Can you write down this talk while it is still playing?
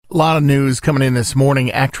lot of news coming in this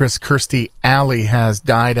morning. Actress Kirstie Alley has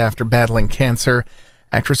died after battling cancer.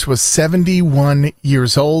 Actress was 71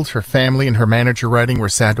 years old. Her family and her manager writing, "We're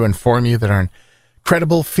sad to inform you that our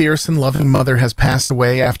incredible, fierce, and loving mother has passed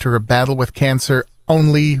away after a battle with cancer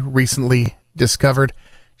only recently discovered.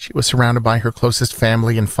 She was surrounded by her closest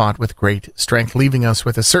family and fought with great strength, leaving us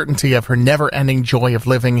with a certainty of her never-ending joy of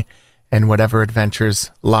living and whatever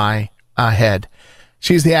adventures lie ahead."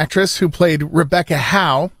 She's the actress who played Rebecca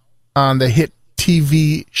Howe on the hit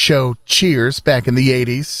TV show Cheers back in the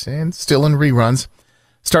 80s and still in reruns.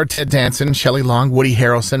 Starred Ted Danson, Shelley Long, Woody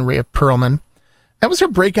Harrelson, Rhea Perlman. That was her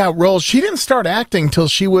breakout role. She didn't start acting till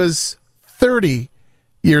she was 30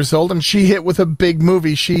 years old, and she hit with a big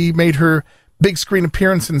movie. She made her big screen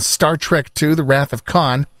appearance in Star Trek II, The Wrath of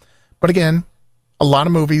Khan. But again, a lot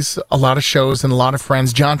of movies, a lot of shows, and a lot of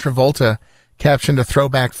friends. John Travolta captioned a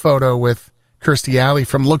throwback photo with Kirstie Alley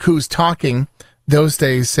from Look Who's Talking those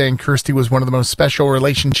days, saying Kirstie was one of the most special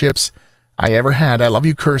relationships I ever had. I love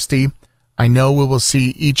you, Kirstie. I know we will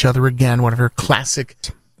see each other again. One of her classic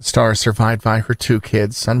stars, survived by her two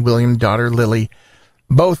kids, son William, daughter Lily.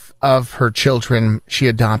 Both of her children she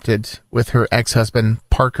adopted with her ex-husband,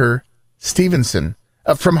 Parker Stevenson,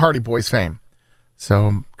 from Hardy Boys fame.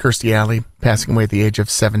 So Kirstie Alley passing away at the age of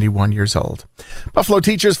 71 years old. Buffalo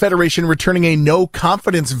Teachers Federation returning a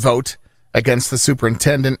no-confidence vote against the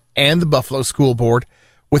superintendent and the Buffalo School Board.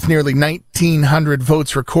 With nearly 1,900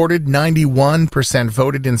 votes recorded, 91%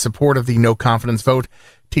 voted in support of the no-confidence vote.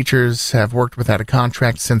 Teachers have worked without a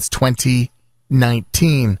contract since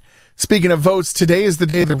 2019. Speaking of votes, today is the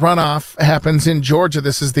day the runoff happens in Georgia.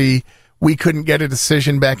 This is the we couldn't get a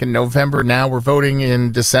decision back in November. Now we're voting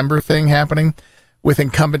in December thing happening with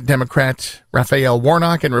incumbent Democrat Raphael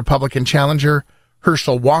Warnock and Republican challenger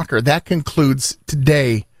Herschel Walker. That concludes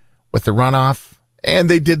today with the runoff, and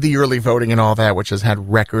they did the early voting and all that, which has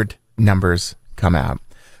had record numbers come out.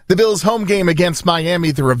 The Bills' home game against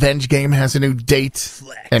Miami, the revenge game, has a new date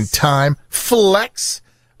and time. Flex.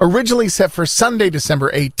 Originally set for Sunday,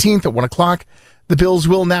 December 18th at 1 o'clock, the Bills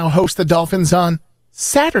will now host the Dolphins on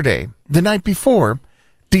Saturday, the night before,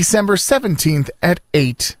 December 17th at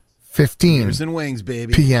 8:15. Beers and wings,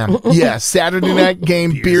 baby. p.m. Yeah, Saturday night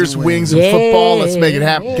game, beers, wings, and football. Let's make it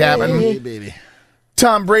happen, Captain. Hey, baby.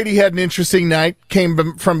 Tom Brady had an interesting night.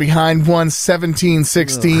 Came from behind, won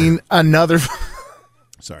 17-16. Another.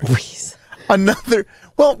 Sorry. Another.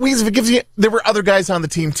 Well, Weez, if it gives you. There were other guys on the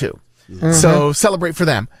team too, so celebrate for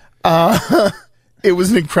them. It was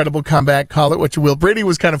an incredible comeback. Call it what you will. Brady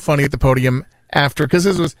was kind of funny at the podium after because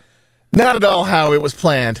this was not at all how it was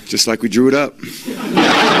planned. Just like we drew it up.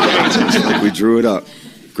 Just like we drew it up.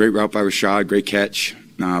 Great route by Rashad. Great catch.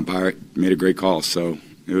 Byron made a great call. So.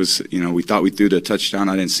 It was, we thought we threw the touchdown.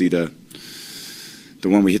 I didn't see the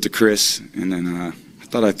one we hit to Chris, and then I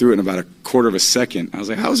thought I threw it in about a quarter of a second. I was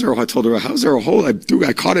like, "How's there?" I told her, "How's there a hole?" I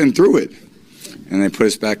caught it and threw it, and they put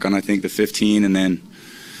us back on I think the 15, and then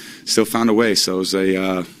still found a way. So it was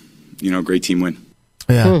a great team win.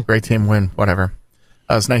 Yeah, great team win. Whatever.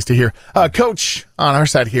 It was nice to hear. Coach on our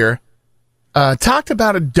side here talked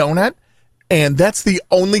about a donut, and that's the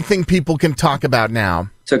only thing people can talk about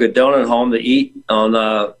now. Took a donut home to eat on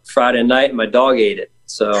Friday night, and my dog ate it.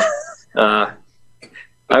 So, I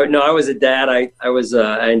was a dad. I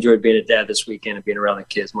enjoyed being a dad this weekend and being around the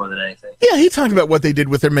kids more than anything. Yeah, he talked about what they did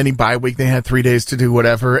with their mini bye week. They had 3 days to do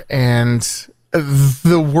whatever, and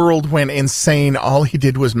the world went insane. All he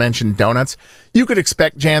did was mention donuts. You could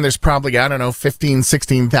expect, Jan, there's probably,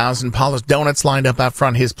 16,000 polished donuts lined up out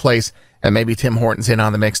front his place, and maybe Tim Hortons in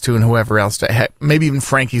on the mix too, and whoever else. Maybe even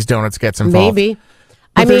Frankie's Donuts gets involved. Maybe.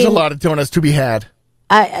 But there's a lot of donuts to be had.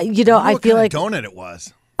 I feel like donut it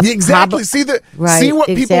was. Exactly. See what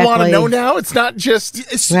people want to know now. It's not just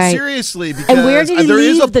seriously, because and where did he there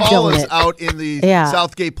is leave a the Paula's donut? out in the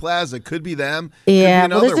Southgate Plaza. Could be them. Yeah, could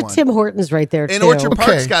be there's another a one. Tim Hortons right there too. And Orchard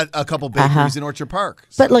Park's got a couple bakeries in Orchard Park.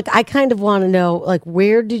 So. But I kind of want to know,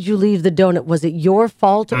 where did you leave the donut? Was it your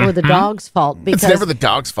fault or the dog's fault? Because it's never the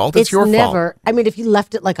dog's fault. It's your fault. I mean, if you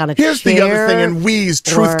left it on a Here's chair. Here's the other thing, and Weez,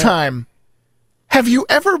 truth time. Have you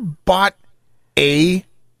ever bought a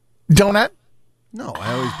donut? No,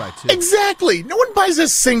 I always buy two. Exactly. No one buys a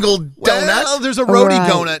single donut. Well, there's a roadie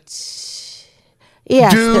donut.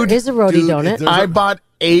 Yes, Dude, there is a roadie donut. I bought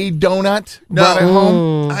a donut, brought it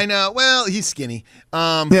home. I know. Well, he's skinny.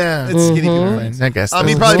 Yeah. It's skinny people. I guess.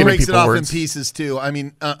 He probably breaks it off words. in pieces, too. I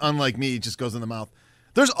mean, unlike me, it just goes in the mouth.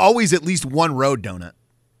 There's always at least one road donut.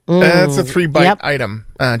 That's a 3-bite item.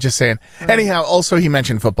 Just saying. Anyhow, also he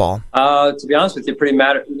mentioned football. To be honest with you, pretty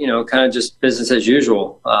kind of just business as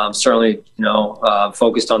usual. Certainly,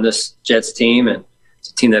 focused on this Jets team, and it's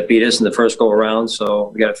a team that beat us in the first go around.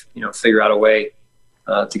 So we got to figure out a way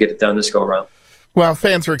to get it done this go around. Well,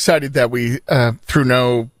 fans are excited that we, through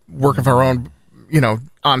no work of our own,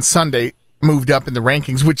 on Sunday, moved up in the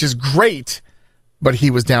rankings, which is great. But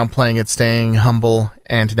he was downplaying it, staying humble,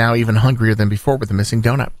 and now even hungrier than before with the missing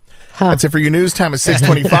donut. That's it for your news. Time is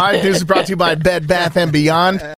 6:25. News is brought to you by Bed Bath & Beyond.